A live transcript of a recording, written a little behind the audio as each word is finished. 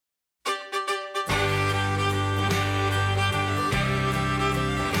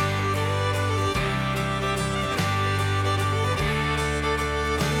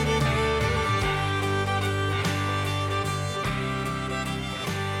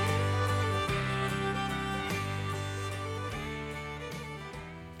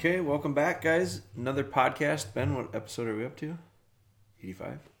Okay, welcome back, guys. Another podcast. Ben, what episode are we up to?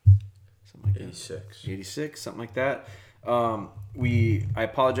 85? Something like 86. that. 86, something like that. I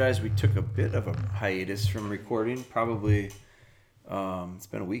apologize. We took a bit of a hiatus from recording. Probably, it's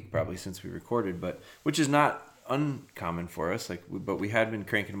been a week probably since we recorded, but which is not uncommon for us. But we had been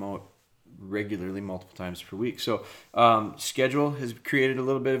cranking them out regularly multiple times per week. So schedule has created a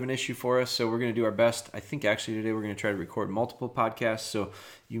little bit of an issue for us. So we're going to do our best. I think actually today we're going to try to record multiple podcasts. So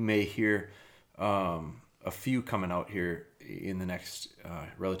you may hear a few coming out here in the next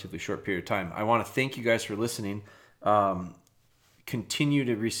relatively short period of time. I want to thank you guys for listening. Continue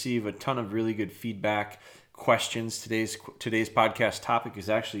to receive a ton of really good feedback, questions. Today's podcast topic is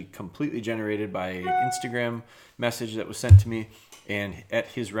actually completely generated by an Instagram message that was sent to me. And at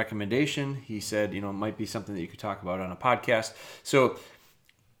his recommendation, he said, it might be something that you could talk about on a podcast. So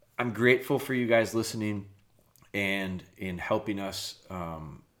I'm grateful for you guys listening and in helping us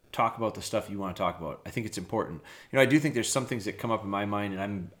talk about the stuff you want to talk about. I think it's important. I do think there's some things that come up in my mind,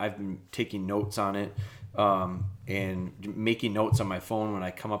 and I've been taking notes on it and making notes on my phone when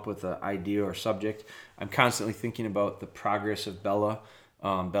I come up with an idea or subject. I'm constantly thinking about the progress of Bella.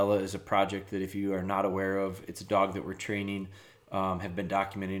 Bella is a project that, if you are not aware of, it's a dog that we're training. Have been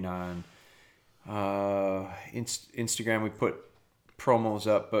documenting on Instagram. We put promos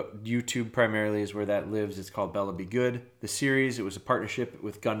up, but YouTube primarily is where that lives. It's called Bella Be Good. The series, it was a partnership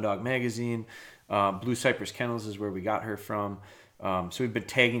with Gundog Magazine. Blue Cypress Kennels is where we got her from. So we've been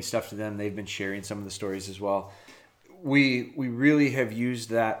tagging stuff to them. They've been sharing some of the stories as well. We really have used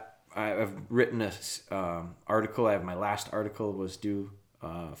that. I've written a article. I have my last article was due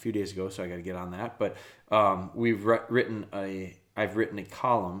a few days ago, so I got to get on that. But I've written a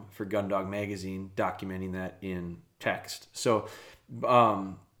column for Gundog Magazine documenting that in text. So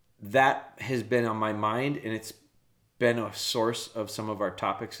that has been on my mind, and it's been a source of some of our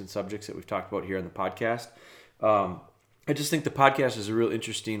topics and subjects that we've talked about here on the podcast. I just think the podcast is a real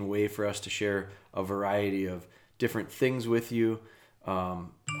interesting way for us to share a variety of different things with you.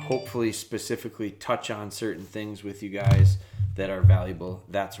 Hopefully specifically touch on certain things with you guys that are valuable.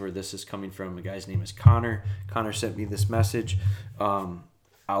 That's where this is coming from. The guy's name is Connor. Connor sent me this message.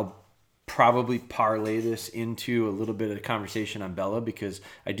 I'll probably parlay this into a little bit of a conversation on Bella, because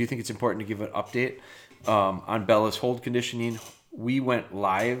I do think it's important to give an update on Bella's hold conditioning. We went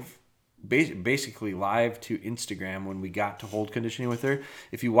live, basically live to Instagram when we got to hold conditioning with her.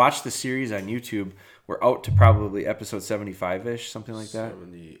 If you watch the series on YouTube, we're out to probably episode 75-ish, something like that.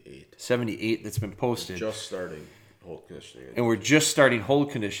 78 that's been posted. Just starting hold conditioning. And we're just starting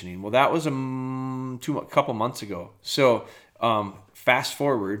hold conditioning. Well, that was a couple months ago. So fast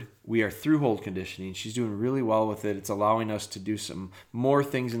forward, we are through hold conditioning. She's doing really well with it. It's allowing us to do some more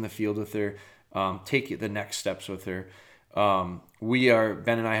things in the field with her, take the next steps with her. Ben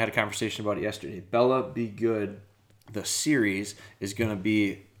and I had a conversation about it yesterday. Bella Be Good, the series, is going to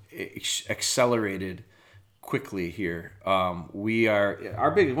be accelerated quickly here. One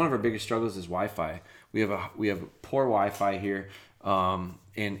of our biggest struggles is Wi-Fi. We have poor Wi-Fi here,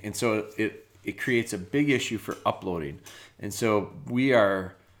 and so it creates a big issue for uploading. And so we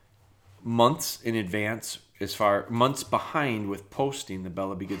are months in advance, months behind with posting the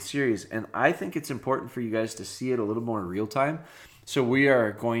Bella Be Good series. And I think it's important for you guys to see it a little more in real time. So we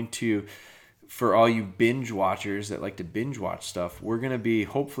are going to, for all you binge watchers that like to binge watch stuff, we're going to be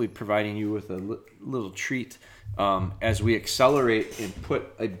hopefully providing you with a little treat as we accelerate and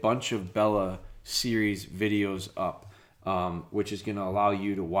put a bunch of Bella series videos up, which is going to allow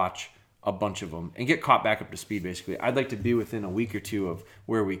you to watch a bunch of them and get caught back up to speed. Basically, I'd like to be within a week or two of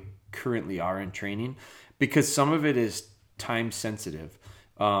where we currently are in training, because some of it is time sensitive.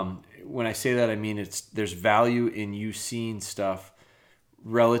 When I say that, I mean there's value in you seeing stuff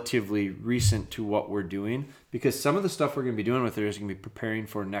relatively recent to what we're doing, because some of the stuff we're going to be doing with her is going to be preparing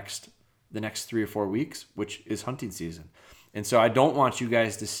for the next 3 or 4 weeks, which is hunting season. And so I don't want you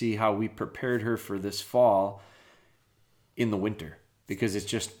guys to see how we prepared her for this fall in the winter, because it's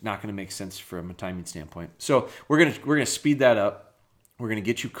just not going to make sense from a timing standpoint. So we're going to speed that up. We're going to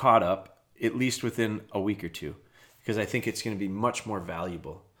get you caught up at least within a week or two, because I think it's going to be much more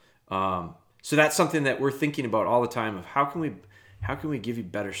valuable. So that's something that we're thinking about all the time, of how can we give you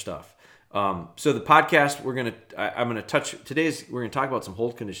better stuff. So the podcast, we're going to talk about some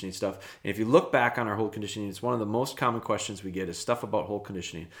hold conditioning stuff. And if you look back on our hold conditioning, it's one of the most common questions we get is stuff about hold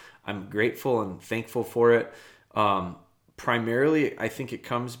conditioning. I'm grateful and thankful for it. Primarily, I think it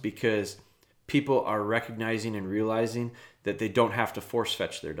comes because people are recognizing and realizing that they don't have to force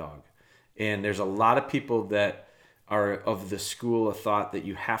fetch their dog. And there's a lot of people that are of the school of thought that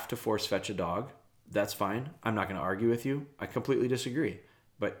you have to force fetch a dog. That's fine. I'm not going to argue with you. I completely disagree.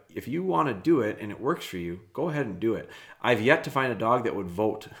 But if you want to do it and it works for you, go ahead and do it. I've yet to find a dog that would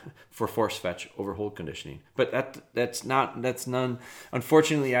vote for force fetch over hold conditioning. But that's none.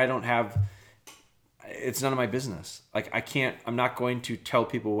 Unfortunately, I don't have. It's none of my business. Like I'm not going to tell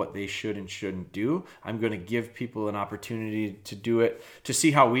people what they should and shouldn't do. I'm going to give people an opportunity to do it, to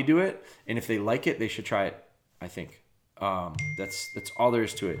see how we do it. And if they like it, they should try it, I think. That's all there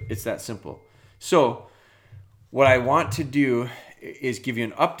is to it. It's that simple. So what I want to do is give you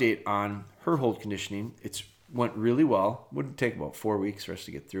an update on her hold conditioning. It's went really well. Wouldn't take about 4 weeks for us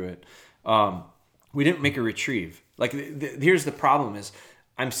to get through it. We didn't make a retrieve. Like here's the problem is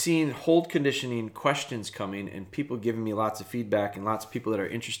I'm seeing hold conditioning questions coming and people giving me lots of feedback and lots of people that are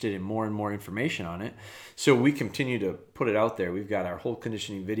interested in more and more information on it. So we continue to put it out there. We've got our hold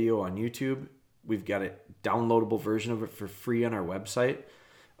conditioning video on YouTube. We've got a downloadable version of it for free on our website.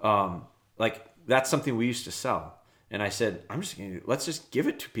 Like that's something we used to sell. And I said, let's just give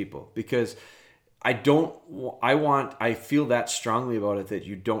it to people because I feel that strongly about it that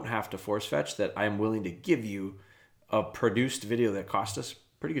you don't have to force fetch, that I'm willing to give you a produced video that cost us a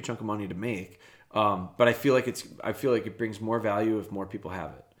pretty good chunk of money to make. But I feel like it brings more value if more people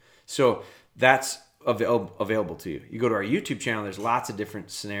have it. So that's available to you. You go to our YouTube channel, there's lots of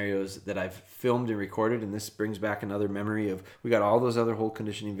different scenarios that I've filmed and recorded, and this brings back another memory of, we got all those other hold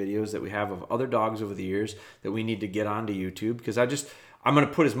conditioning videos that we have of other dogs over the years that we need to get onto YouTube, because I'm going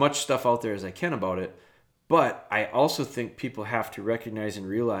to put as much stuff out there as I can about it. But I also think people have to recognize and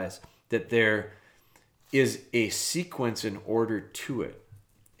realize that there is a sequence and order to it.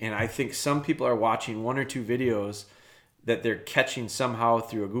 And I think some people are watching one or two videos that they're catching somehow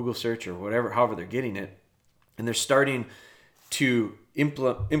through a Google search or whatever, however they're getting it, and they're starting to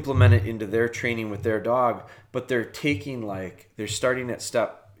implement it into their training with their dog, but they're starting at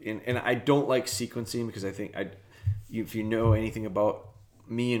step, and I don't like sequencing because I think if you know anything about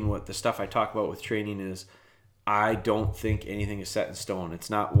me and what the stuff I talk about with training is, I don't think anything is set in stone.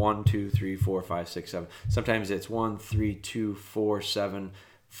 It's not 1, 2, 3, 4, 5, 6, 7. Sometimes it's 1, 3, 2, 4, 7,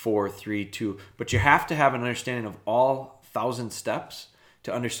 4, 3, 2. But you have to have an understanding of all 1,000 steps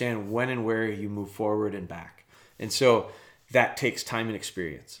to understand when and where you move forward and back. And so that takes time and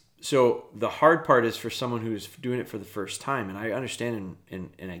experience. So the hard part is for someone who's doing it for the first time, and I understand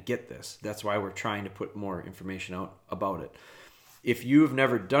and I get this. That's why we're trying to put more information out about it. If you have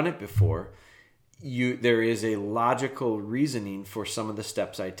never done it before, there is a logical reasoning for some of the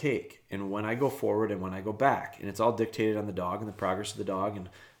steps I take and when I go forward and when I go back, and it's all dictated on the dog and the progress of the dog and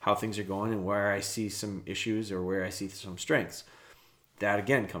how things are going and where I see some issues or where I see some strengths. That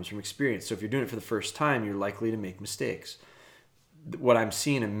again comes from experience. So if you're doing it for the first time, you're likely to make mistakes. What I'm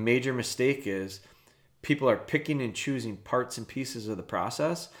seeing a major mistake is people are picking and choosing parts and pieces of the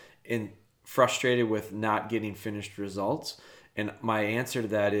process and frustrated with not getting finished results. And my answer to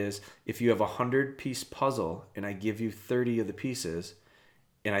that is, if you have a 100-piece puzzle and I give you 30 of the pieces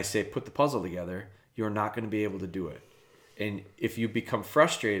and I say, put the puzzle together, you're not going to be able to do it. And if you become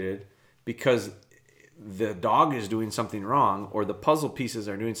frustrated because the dog is doing something wrong or the puzzle pieces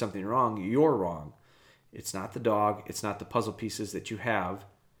are doing something wrong, you're wrong. It's not the dog. It's not the puzzle pieces that you have.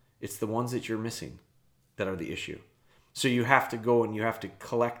 It's the ones that you're missing that are the issue. So you have to go and you have to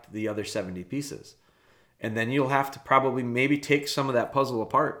collect the other 70 pieces. And then you'll have to probably maybe take some of that puzzle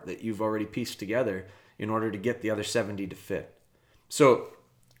apart that you've already pieced together in order to get the other 70 to fit. So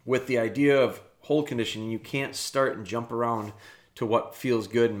with the idea of hold conditioning, you can't start and jump around to what feels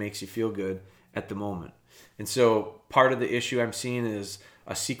good and makes you feel good at the moment. And so part of the issue I'm seeing is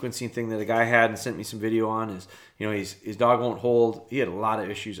a sequencing thing that a guy had and sent me some video on is, his dog won't hold. He had a lot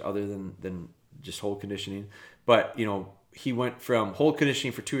of issues other than just hold conditioning. But, he went from hold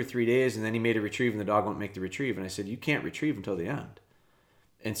conditioning for 2 or 3 days and then he made a retrieve and the dog won't make the retrieve. And I said, you can't retrieve until the end.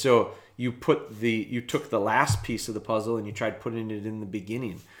 And so you took the last piece of the puzzle and you tried putting it in the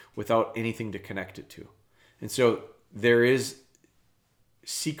beginning without anything to connect it to. And so there is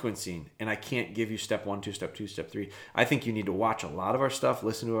sequencing, and I can't give you step 1, 2, step 2, step 3. I think you need to watch a lot of our stuff,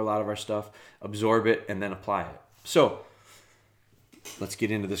 listen to a lot of our stuff, absorb it, and then apply it. So let's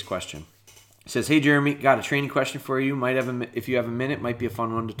get into this question. It says, hey, Jeremy, got a training question for you. If you have a minute, might be a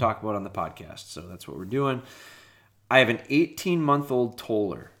fun one to talk about on the podcast. So that's what we're doing. I have an 18-month-old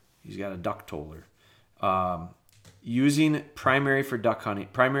toller. He's got a duck toller. Using primarily for duck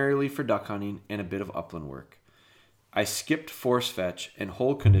hunting and a bit of upland work. I skipped force fetch and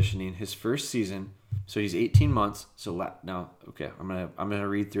hold conditioning his first season. So he's 18 months. So now, okay, I'm gonna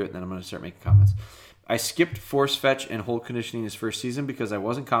read through it and then I'm gonna start making comments. I skipped force fetch and hold conditioning his first season because I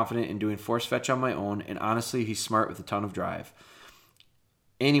wasn't confident in doing force fetch on my own, and honestly, he's smart with a ton of drive.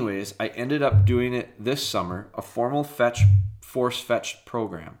 Anyways, I ended up doing it this summer, a formal force fetch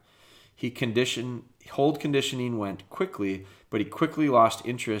program. Hold conditioning went quickly, but he quickly lost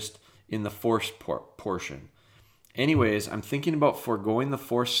interest in the force portion. Anyways, I'm thinking about foregoing the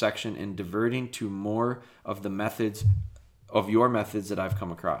force section and diverting to more of your methods that I've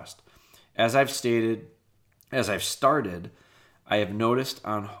come across. As I've started, I have noticed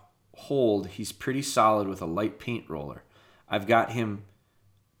on hold he's pretty solid with a light paint roller. I've got him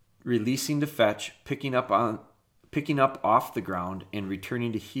releasing to fetch, picking up off the ground, and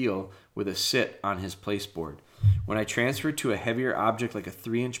returning to heel with a sit on his place board. When I transfer to a heavier object like a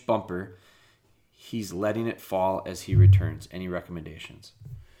 3-inch bumper, he's letting it fall as he returns. Any recommendations?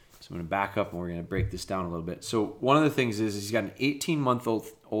 So I'm going to back up and we're going to break this down a little bit. So one of the things is he's got an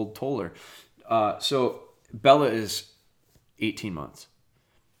 18-month-old toller. So Bella is 18 months.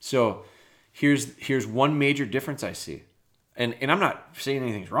 So here's one major difference I see. And I'm not saying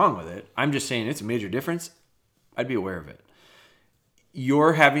anything's wrong with it. I'm just saying it's a major difference. I'd be aware of it.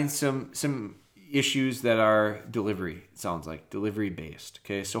 You're having some issues that are delivery, it sounds like, delivery based.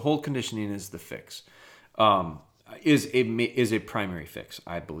 Okay, so hold conditioning is the fix. Is a primary fix,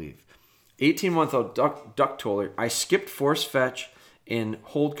 I believe. 18-month-old duck toller. I skipped force fetch and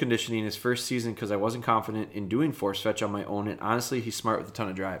hold conditioning his first season because I wasn't confident in doing force fetch on my own. And honestly, he's smart with a ton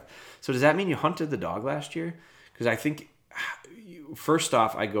of drive. So does that mean you hunted the dog last year? Because I think, first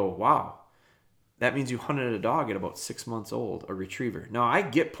off, I go, wow, that means you hunted a dog at about 6 months old, a retriever. Now, I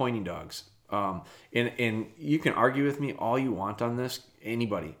get pointing dogs. And you can argue with me all you want on this.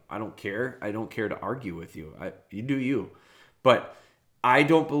 Anybody. I don't care. I don't care to argue with you. You do you. But I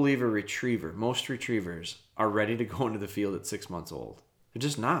don't believe a retriever, most retrievers, are ready to go into the field at 6 months old. They're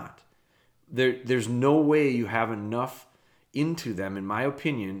just not. There's no way you have enough into them, in my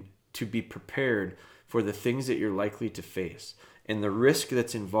opinion, to be prepared for the things that you're likely to face. And the risk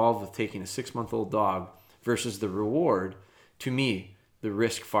that's involved with taking a 6-month-old dog versus the reward, to me, the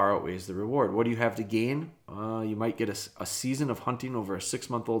risk far outweighs the reward. What do you have to gain? You might get a season of hunting over a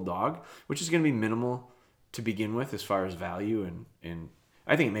 6-month-old dog, which is going to be minimal to begin with as far as value, and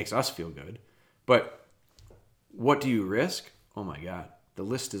I think it makes us feel good. But what do you risk? Oh my God, the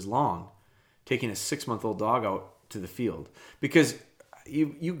list is long. Taking a 6-month-old dog out to the field. Because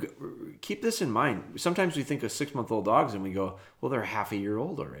you keep this in mind. Sometimes we think of 6-month-old dogs and we go, well, they're half a year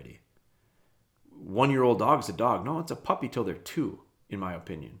old already. 1-year-old dog's a dog. No, it's a puppy till they're 2. In my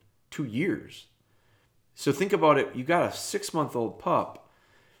opinion, 2 years. So think about it. You got a 6-month-old pup.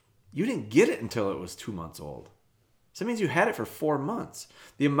 You didn't get it until it was 2 months old. So that means you had it for 4 months.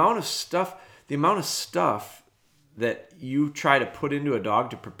 The amount of stuff that you try to put into a dog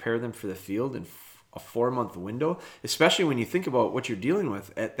to prepare them for the field in a 4-month window, especially when you think about what you're dealing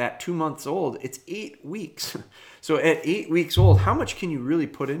with at that 2 months old, it's 8 weeks. So at 8 weeks old, how much can you really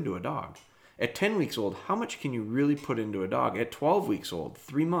put into a dog? At 10 weeks old, how much can you really put into a dog? At 12 weeks old,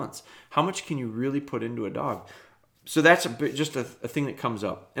 3 months, how much can you really put into a dog? So that's just a thing that comes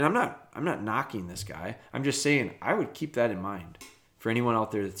up. And I'm not knocking this guy. I'm just saying I would keep that in mind for anyone out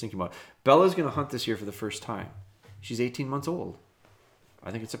there that's thinking about it. Bella's going to hunt this year for the first time. She's 18 months old.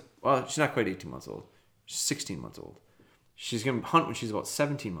 I think she's not quite 18 months old. She's 16 months old. She's going to hunt when she's about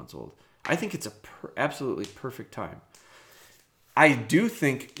 17 months old. I think it's absolutely perfect time. I do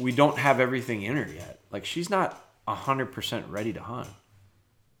think we don't have everything in her yet. Like, she's not 100% ready to hunt.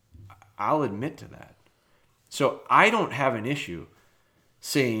 I'll admit to that. So I don't have an issue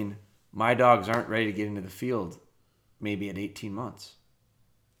saying my dogs aren't ready to get into the field maybe at 18 months.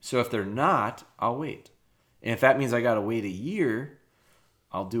 So if they're not, I'll wait. And if that means I got to wait a year,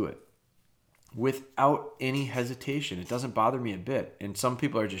 I'll do it. Without any hesitation. It doesn't bother me a bit. And some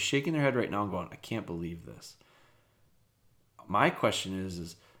people are just shaking their head right now and going, I can't believe this. My question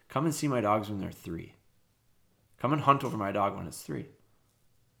is come and see my dogs when they're 3. Come and hunt over my dog when it's 3.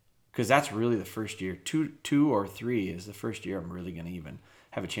 Because that's really the first year. 2 or 3 is the first year I'm really going to even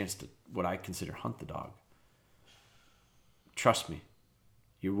have a chance to what I consider hunt the dog. Trust me,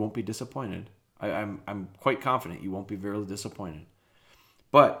 you won't be disappointed. I'm quite confident you won't be very disappointed.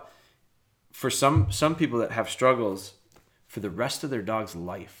 But for some people that have struggles for the rest of their dog's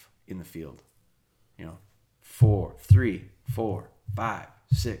life in the field, 3, 4, 5,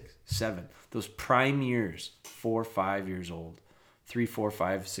 6, 7, those prime years, 4, 5 years old, 3, 4,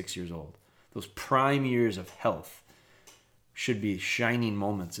 5, 6 years old, those prime years of health should be shining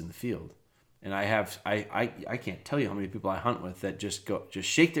moments in the field. And I can't tell you how many people I hunt with that just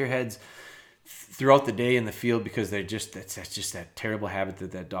shake their heads throughout the day in the field because that's just that terrible habit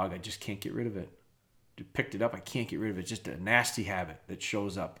that dog, I just can't get rid of it. Picked it up, I can't get rid of it. Just a nasty habit that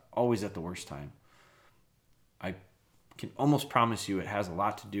shows up always at the worst time. I can almost promise you it has a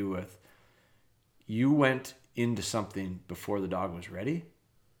lot to do with you went into something before the dog was ready,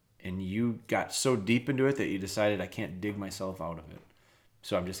 and you got so deep into it that you decided, I can't dig myself out of it,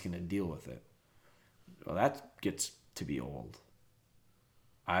 so I'm just going to deal with it. Well, that gets to be old.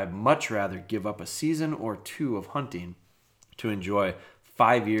 I'd much rather give up a season or two of hunting to enjoy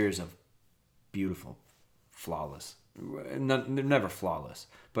 5 years of beautiful, flawless, never flawless,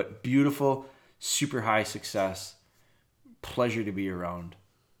 but beautiful, super high success, pleasure to be around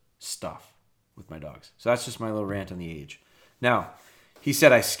stuff with my dogs. So that's just my little rant on the age. Now, he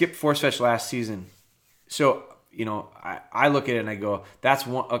said I skipped force fetch last season. So, I look at it and I go, that's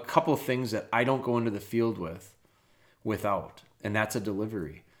a couple of things that I don't go into the field without, and that's a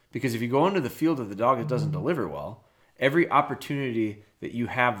delivery. Because if you go into the field with a dog that doesn't deliver well, every opportunity that you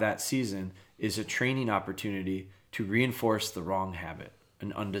have that season is a training opportunity to reinforce the wrong habit,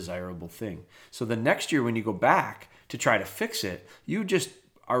 an undesirable thing. So the next year when you go back to try to fix it, you just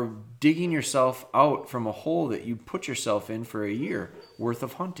are digging yourself out from a hole that you put yourself in for a year worth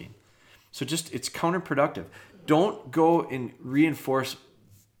of hunting. So it's counterproductive. Don't go and reinforce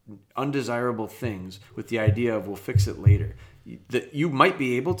undesirable things with the idea of we'll fix it later. That you might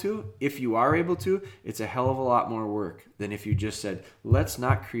be able to. If you are able to, it's a hell of a lot more work than if you just said, let's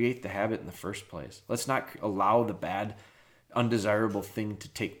not create the habit in the first place. Let's not allow the bad, undesirable thing to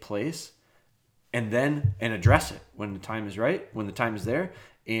take place, and address it when the time is right, when the time is there,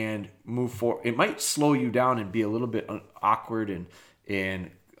 and move forward. It might slow you down and be a little bit awkward and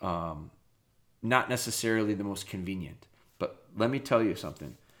not necessarily the most convenient. But let me tell you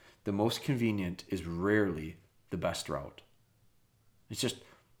something. The most convenient is rarely the best route. It's just,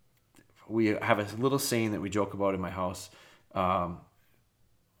 we have a little saying that we joke about in my house.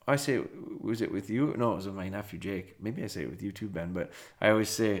 I say, was it with you? No, it was with my nephew Jake. Maybe I say it with you too, Ben. But I always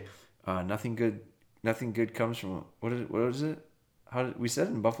say, nothing good comes from, what is it? We said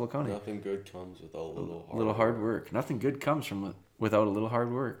it in Buffalo County. Nothing good comes without a little hard work. Nothing good comes from without a little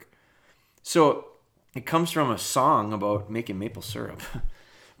hard work. So it comes from a song about making maple syrup,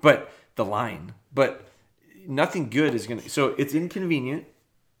 but nothing good is going to, so it's inconvenient,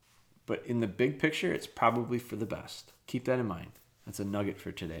 but in the big picture, it's probably for the best. Keep that in mind. That's a nugget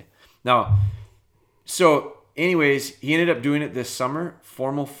for today. Now, so anyways, he ended up doing it this summer,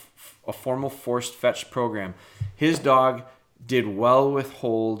 a formal forced fetch program. His dog did well with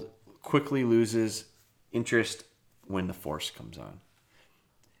hold, quickly loses interest when the force comes on.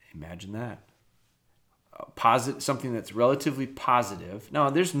 Imagine that. Something that's relatively positive. Now,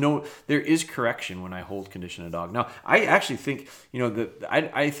 there is correction when I hold condition a dog. Now, I actually think,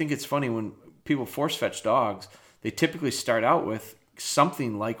 I think it's funny when people force fetch dogs, they typically start out with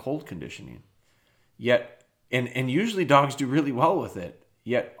something like hold conditioning. Yet, and usually dogs do really well with it.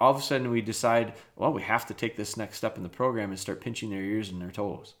 Yet all of a sudden we decide, well, we have to take this next step in the program and start pinching their ears and their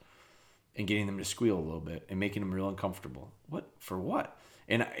toes and getting them to squeal a little bit and making them real uncomfortable. What? For what?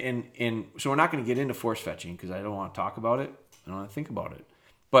 And so we're not going to get into force fetching because I don't want to talk about it. I don't want to think about it.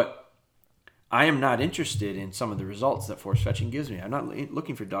 But I am not interested in some of the results that force fetching gives me. I'm not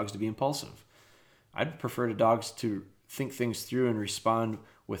looking for dogs to be impulsive. I'd prefer the dogs to think things through and respond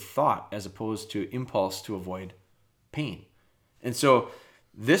with thought as opposed to impulse to avoid pain. And so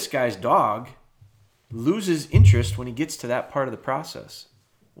this guy's dog loses interest when he gets to that part of the process.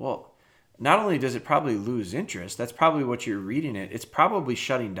 Well, not only does it probably lose interest, that's probably what you're reading it. It's probably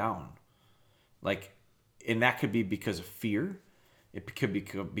shutting down. And that could be because of fear. It could be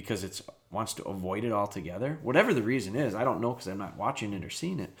because it wants to avoid it altogether. Whatever the reason is, I don't know because I'm not watching it or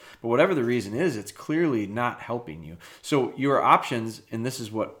seeing it. But whatever the reason is, it's clearly not helping you. So your options, and this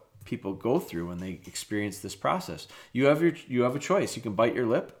is what people go through when they experience this process. You have a choice. You can bite your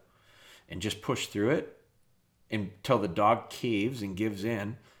lip and just push through it until the dog caves and gives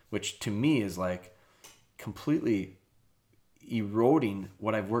in, which to me is like completely eroding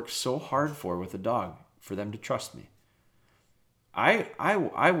what I've worked so hard for with a dog, for them to trust me.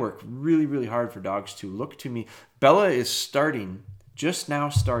 I work really, really hard for dogs to look to me. Bella is just now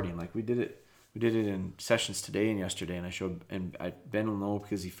starting. Like we did it in sessions today and yesterday, and I showed, and Ben will know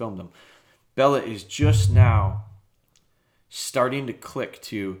because he filmed them. Bella is just now starting to click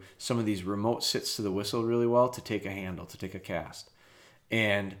to some of these remote sits to the whistle really well to take a handle, to take a cast.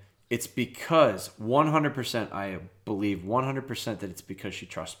 And it's because 100%, I believe 100% that it's because she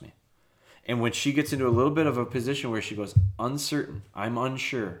trusts me. And when she gets into a little bit of a position where she goes, uncertain, I'm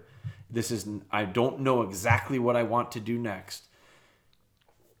unsure, I don't know exactly what I want to do next,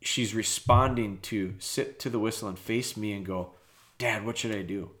 she's responding to sit to the whistle and face me and go, Dad, what should I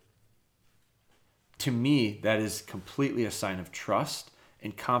do? To me, that is completely a sign of trust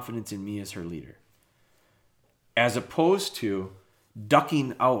and confidence in me as her leader. as opposed to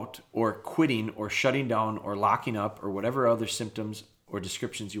ducking out or quitting or shutting down or locking up or whatever other symptoms or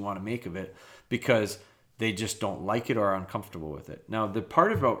descriptions you want to make of it because they just don't like it or are uncomfortable with it. Now, the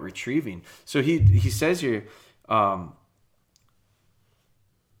part about retrieving, so he says here,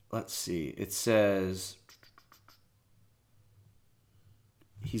 let's see, it says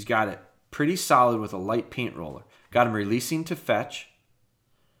he's got it pretty solid with a light paint roller. Got him releasing to fetch,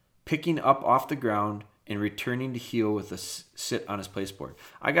 picking up off the ground, and returning to heel with a sit on his placeboard.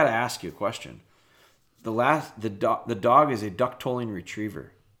 I got to ask you a question. The dog is a duck-tolling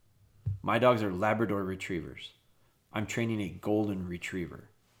retriever. My dogs are Labrador retrievers. I'm training a golden retriever.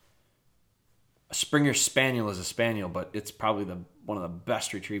 A Springer Spaniel is a spaniel, but it's probably one of the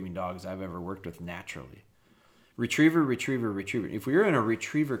best retrieving dogs I've ever worked with naturally. Retriever, retriever, retriever. If we were in a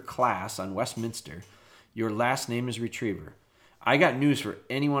retriever class on Westminster, your last name is Retriever. I got news for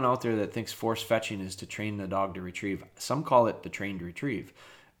anyone out there that thinks force fetching is to train the dog to retrieve. Some call it the trained retrieve.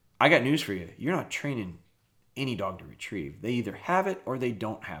 I got news for you. You're not training any dog to retrieve. They either have it or they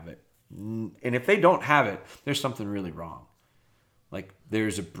don't have it. And if they don't have it, there's something really wrong. Like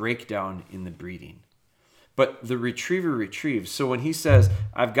there's a breakdown in the breeding. But the retriever retrieves. So when he says,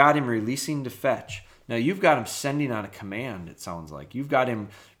 I've got him releasing to fetch, now you've got him sending on a command, it sounds like. You've got him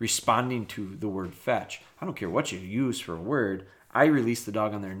responding to the word fetch. I don't care what you use for a word. I release the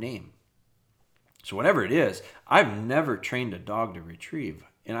dog on their name. So whatever it is, I've never trained a dog to retrieve.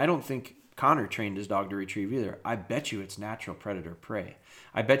 And I don't think Connor trained his dog to retrieve either. I bet you it's natural predator-prey.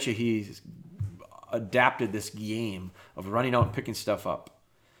 I bet you he's adapted this game of running out and picking stuff up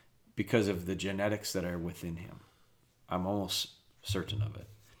because of the genetics that are within him. I'm almost certain of it.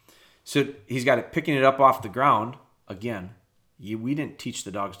 So he's got it picking it up off the ground. Again, we didn't teach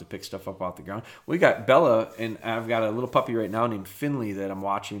the dogs to pick stuff up off the ground. We got Bella, and I've got a little puppy right now named Finley that I'm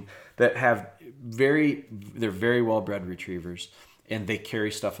watching that they're very well-bred retrievers, and they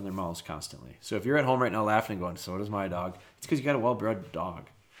carry stuff in their mouths constantly. So if you're at home right now laughing and going, so does my dog, it's because you got a well-bred dog.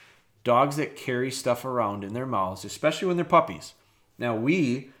 Dogs that carry stuff around in their mouths, especially when they're puppies. Now,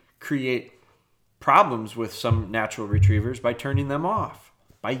 we create problems with some natural retrievers by turning them off,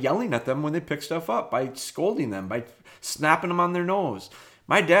 by yelling at them when they pick stuff up, by scolding them, by snapping them on their nose.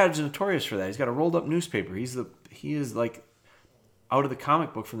 My dad's notorious for that. He's got a rolled up newspaper. He is like out of the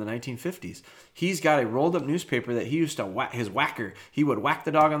comic book from the 1950s. He's got a rolled up newspaper that he used to whack his whacker. He would whack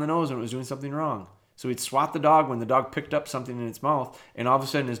the dog on the nose when it was doing something wrong. So he'd swat the dog when the dog picked up something in its mouth, and all of a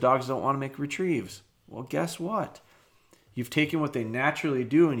sudden his dogs don't want to make retrieves. Well, guess what? You've taken what they naturally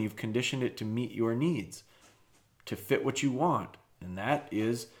do and you've conditioned it to meet your needs, to fit what you want. And that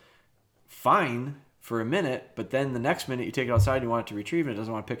is fine for a minute, but then the next minute you take it outside and you want it to retrieve and it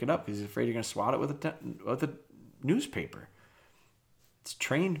doesn't want to pick it up because he's afraid you're going to swat it with a newspaper. It's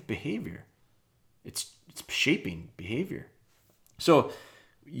trained behavior. It's shaping behavior. So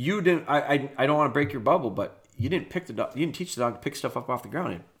you didn't. I don't want to break your bubble, but you didn't teach the dog to pick stuff up off the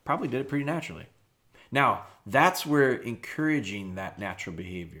ground. It probably did it pretty naturally. Now that's where encouraging that natural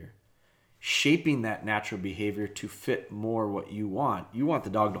behavior, shaping that natural behavior to fit more what you want. You want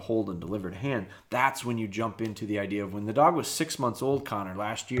the dog to hold and deliver to hand. That's when you jump into the idea of when the dog was 6 months old, Connor,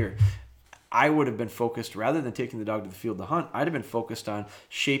 last year, I would have been focused, rather than taking the dog to the field to hunt, I'd have been focused on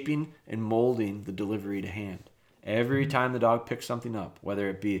shaping and molding the delivery to hand. Every time the dog picks something up, whether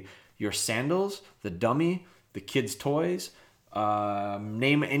it be your sandals, the dummy, the kid's toys,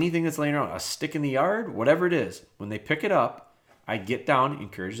 name anything that's laying around, a stick in the yard, whatever it is, when they pick it up, I get down,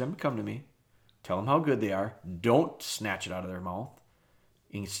 encourage them to come to me, tell them how good they are. Don't snatch it out of their mouth.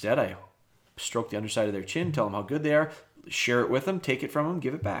 Instead, I stroke the underside of their chin, tell them how good they are, share it with them, take it from them,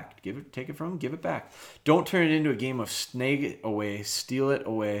 give it back. Take it from them, give it back. Don't turn it into a game of snag it away, steal it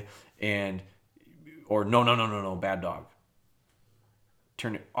away, or no, bad dog.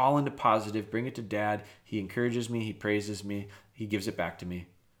 Turn it all into positive, bring it to dad. He encourages me, he praises me, he gives it back to me.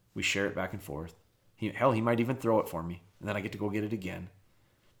 We share it back and forth. He might even throw it for me, and then I get to go get it again.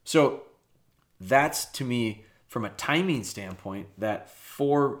 So that's, to me, from a timing standpoint, that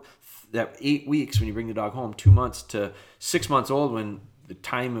 8 weeks when you bring the dog home, 2 months to 6 months old when the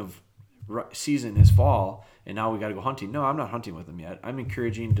time of season is fall, and now we got to go hunting. No, I'm not hunting with them yet. I'm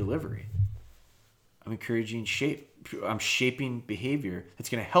encouraging delivery. I'm encouraging shape. I'm shaping behavior that's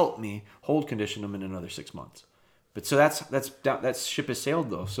going to help me hold condition them in another 6 months. But so that ship has sailed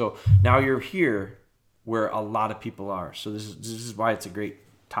though. So now you're here where a lot of people are. So this is why it's a great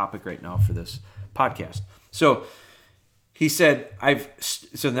topic right now for this podcast. So he said,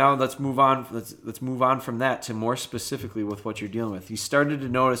 so now let's move on. Let's move on from that to more specifically with what you're dealing with. He started to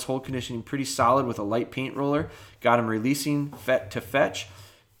notice hold conditioning pretty solid with a light paint roller. Got him releasing to fetch.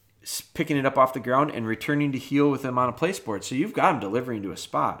 picking it up off the ground and returning to heel with him on a play sport. So you've got him delivering to a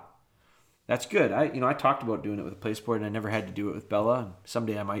spot. That's good. I talked about doing it with a play sport, and I never had to do it with Bella. And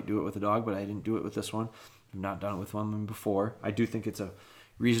someday I might do it with a dog, but I didn't do it with this one. I've not done it with one before. I do think it's a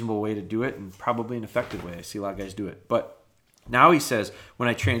reasonable way to do it and probably an effective way. I see a lot of guys do it. But now he says, when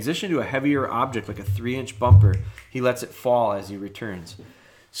I transition to a heavier object like a 3-inch bumper, he lets it fall as he returns.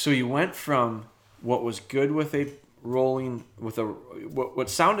 So you went from what was good with a rolling, with a what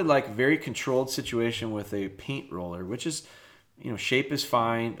sounded like a very controlled situation with a paint roller, which is, shape is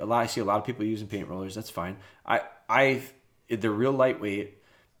fine. I see a lot of people using paint rollers. That's fine. They're real lightweight,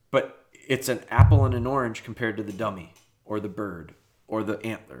 but it's an apple and an orange compared to the dummy or the bird or the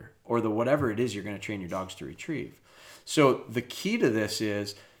antler or the whatever it is you're going to train your dogs to retrieve. So the key to this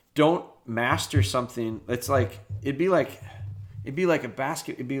is don't master something. It'd be like a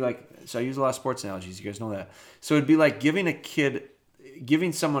basket. So I use a lot of sports analogies. You guys know that. So it'd be like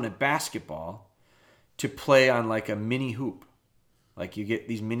giving someone a basketball to play on like a mini hoop. Like you get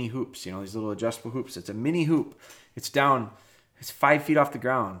these mini hoops, these little adjustable hoops. It's a mini hoop. It's 5 feet off the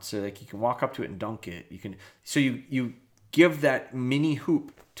ground. So like you can walk up to it and dunk it. You give that mini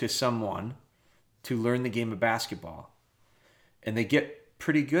hoop to someone to learn the game of basketball. And they get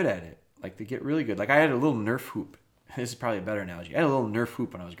pretty good at it. Like they get really good. Like I had a little Nerf hoop. This is probably a better analogy. I had a little Nerf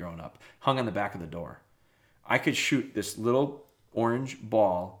hoop when I was growing up, hung on the back of the door. I could shoot this little orange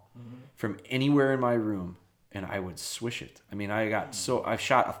ball from anywhere in my room, and I would swish it. I mean, I've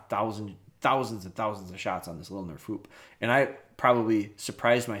shot thousands and thousands of shots on this little Nerf hoop, and I probably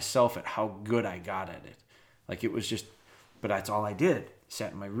surprised myself at how good I got at it. Like it was just, but that's all I did.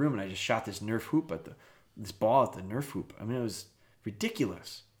 Sat in my room and I just shot this Nerf hoop this ball at the Nerf hoop. I mean, it was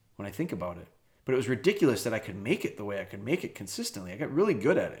ridiculous when I think about it. But it was ridiculous that I could make it the way I could make it consistently. I got really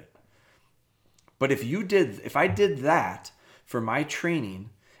good at it. But if I did that for my training,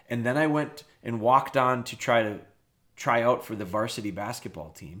 and then I went and walked on to try out for the varsity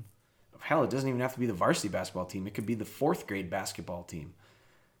basketball team, hell, it doesn't even have to be the varsity basketball team. It could be the 4th grade basketball team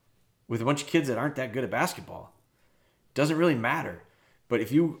with a bunch of kids that aren't that good at basketball. It doesn't really matter. But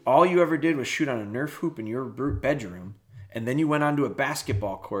if all you ever did was shoot on a Nerf hoop in your bedroom, and then you went onto a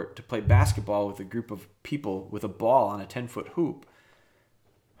basketball court to play basketball with a group of people with a ball on a 10-foot hoop,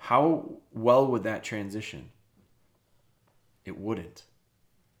 how well would that transition? It wouldn't.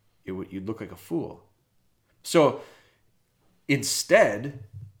 You'd look like a fool. So instead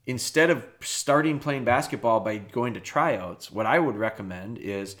of starting playing basketball by going to tryouts, what I would recommend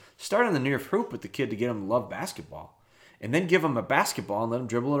is start on the Nerf hoop with the kid to get him to love basketball. And then give him a basketball and let him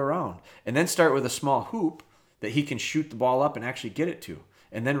dribble it around. And then start with a small hoop that he can shoot the ball up and actually get it to,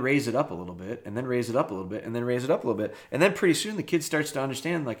 and then raise it up a little bit, and then raise it up a little bit, and then raise it up a little bit. And then pretty soon the kid starts to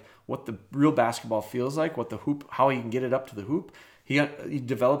understand like what the real basketball feels like, what the hoop, how he can get it up to the hoop. He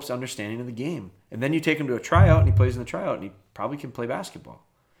develops understanding of the game. And then you take him to a tryout and he plays in the tryout and he probably can play basketball.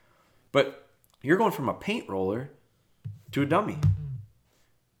 But you're going from a paint roller to a dummy.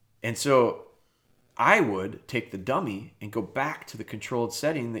 And so I would take the dummy and go back to the controlled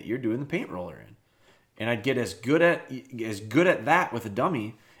setting that you're doing the paint roller in. And I'd get as good at that with a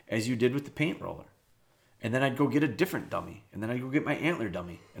dummy as you did with the paint roller. And then I'd go get a different dummy. And then I'd go get my antler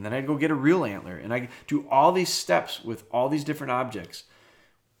dummy. And then I'd go get a real antler. And I'd do all these steps with all these different objects.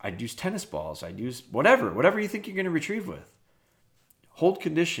 I'd use tennis balls. I'd use whatever you think you're going to retrieve with. Hold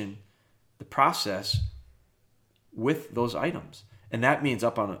condition the process with those items. And that means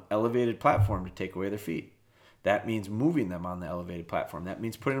up on an elevated platform to take away their feet. That means moving them on the elevated platform. That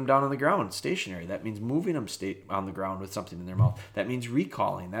means putting them down on the ground, stationary. That means moving them on the ground with something in their mouth. That means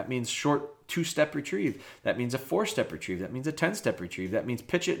recalling. That means short 2-step retrieve. That means a 4-step retrieve. That means a 10-step retrieve. That means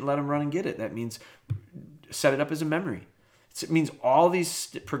pitch it and let them run and get it. That means set it up as a memory. It means all these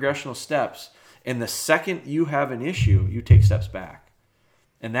progressional steps. And the second you have an issue, you take steps back.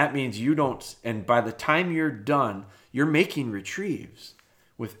 And that means you don't, and by the time you're done, you're making retrieves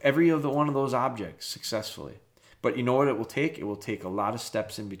with every one of those objects successfully. But you know what it will take? It will take a lot of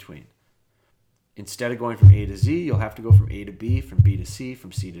steps in between. Instead of going from A to Z, you'll have to go from A to B, from B to C,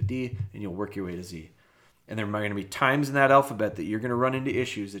 from C to D, and you'll work your way to Z. And there are going to be times in that alphabet that you're going to run into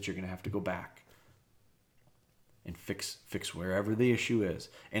issues that you're going to have to go back and fix wherever the issue is.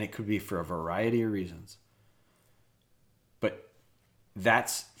 And it could be for a variety of reasons. But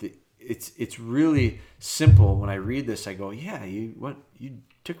it's really simple. When I read this, I go, yeah, you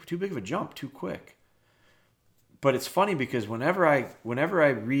took too big of a jump too quick. But it's funny because whenever I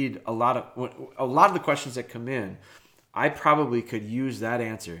read a lot of the questions that come in, I probably could use that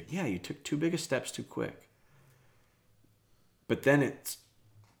answer. Yeah, you took too big of steps too quick. But then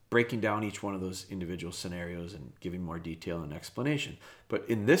breaking down each one of those individual scenarios and giving more detail and explanation. But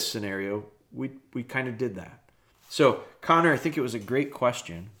in this scenario, we kind of did that. So, Connor, I think it was a great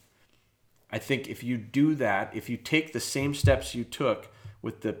question. I think if you do that, if you take the same steps you took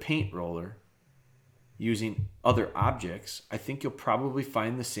with the paint roller using other objects, I think you'll probably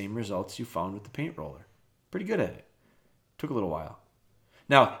find the same results you found with the paint roller. Pretty good at it. Took a little while.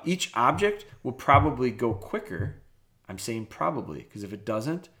 Now, each object will probably go quicker. I'm saying probably, because if it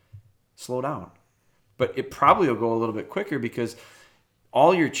doesn't, slow down. But it probably will go a little bit quicker because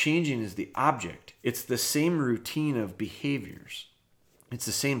all you're changing is the object. It's the same routine of behaviors. It's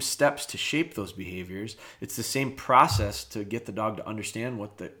the same steps to shape those behaviors. It's the same process to get the dog to understand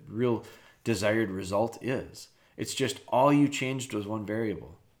what the real desired result is. It's just all you changed was one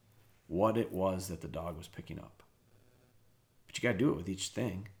variable, what it was that the dog was picking up. But you got to do it with each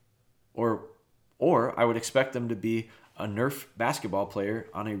thing. Or I would expect them to be a Nerf basketball player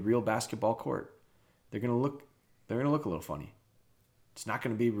on a real basketball court. They're going to look a little funny. It's not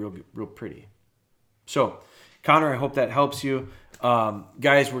going to be real pretty. So, Connor, I hope that helps you.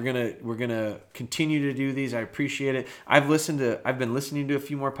 Guys, we're gonna continue to do these. I appreciate it. I've been listening to a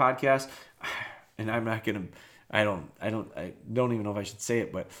few more podcasts, and I don't even know if I should say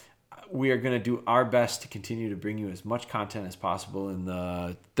it, but we are gonna do our best to continue to bring you as much content as possible in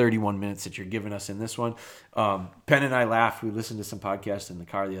the 31 minutes that you're giving us in this one. Penn and I laughed. We listened to some podcasts in the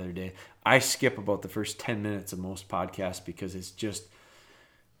car the other day. I skip about the first 10 minutes of most podcasts because it's just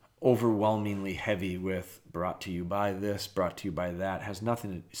overwhelmingly heavy with brought to you by this, brought to you by that. Has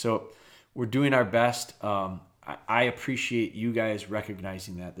nothing to. So we're doing our best. I appreciate you guys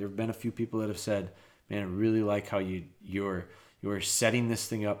recognizing that. There have been a few people that have said, "Man, I really like how you're setting this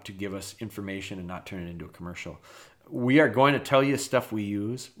thing up to give us information and not turn it into a commercial." We are going to tell you stuff we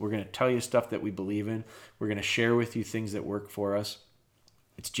use. We're going to tell you stuff that we believe in. We're going to share with you things that work for us.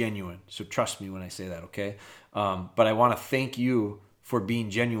 It's genuine, so trust me when I say that, okay? But I want to thank you for being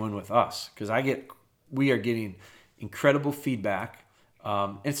genuine with us, because we are getting incredible feedback.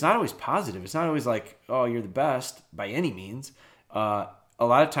 It's not always positive. It's not always like, "Oh, you're the best" by any means. A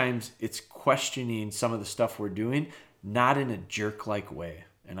lot of times it's questioning some of the stuff we're doing, not in a jerk-like way.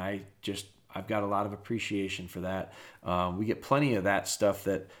 And I've got a lot of appreciation for that. We get plenty of that stuff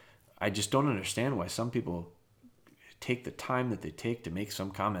that I just don't understand why some people take the time that they take to make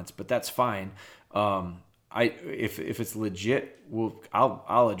some comments, but that's fine. If it's legit,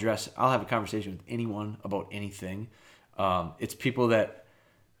 I'll have a conversation with anyone about anything. It's people that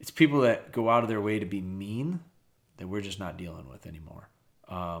go out of their way to be mean that we're just not dealing with anymore.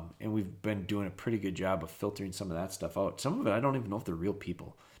 And we've been doing a pretty good job of filtering some of that stuff out. Some of it, I don't even know if they're real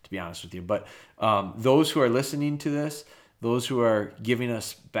people, to be honest with you. But those who are listening to this, those who are giving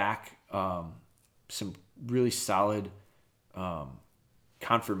us back some really solid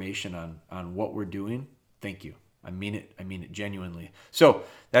confirmation on what we're doing, thank you. I mean it genuinely. So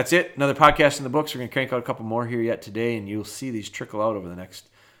that's it. Another podcast in the books. We're going to crank out a couple more here yet today, and you'll see these trickle out over the next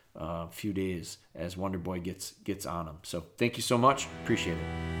few days as Wonder Boy gets on them. So thank you so much. Appreciate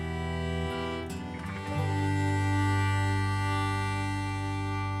it.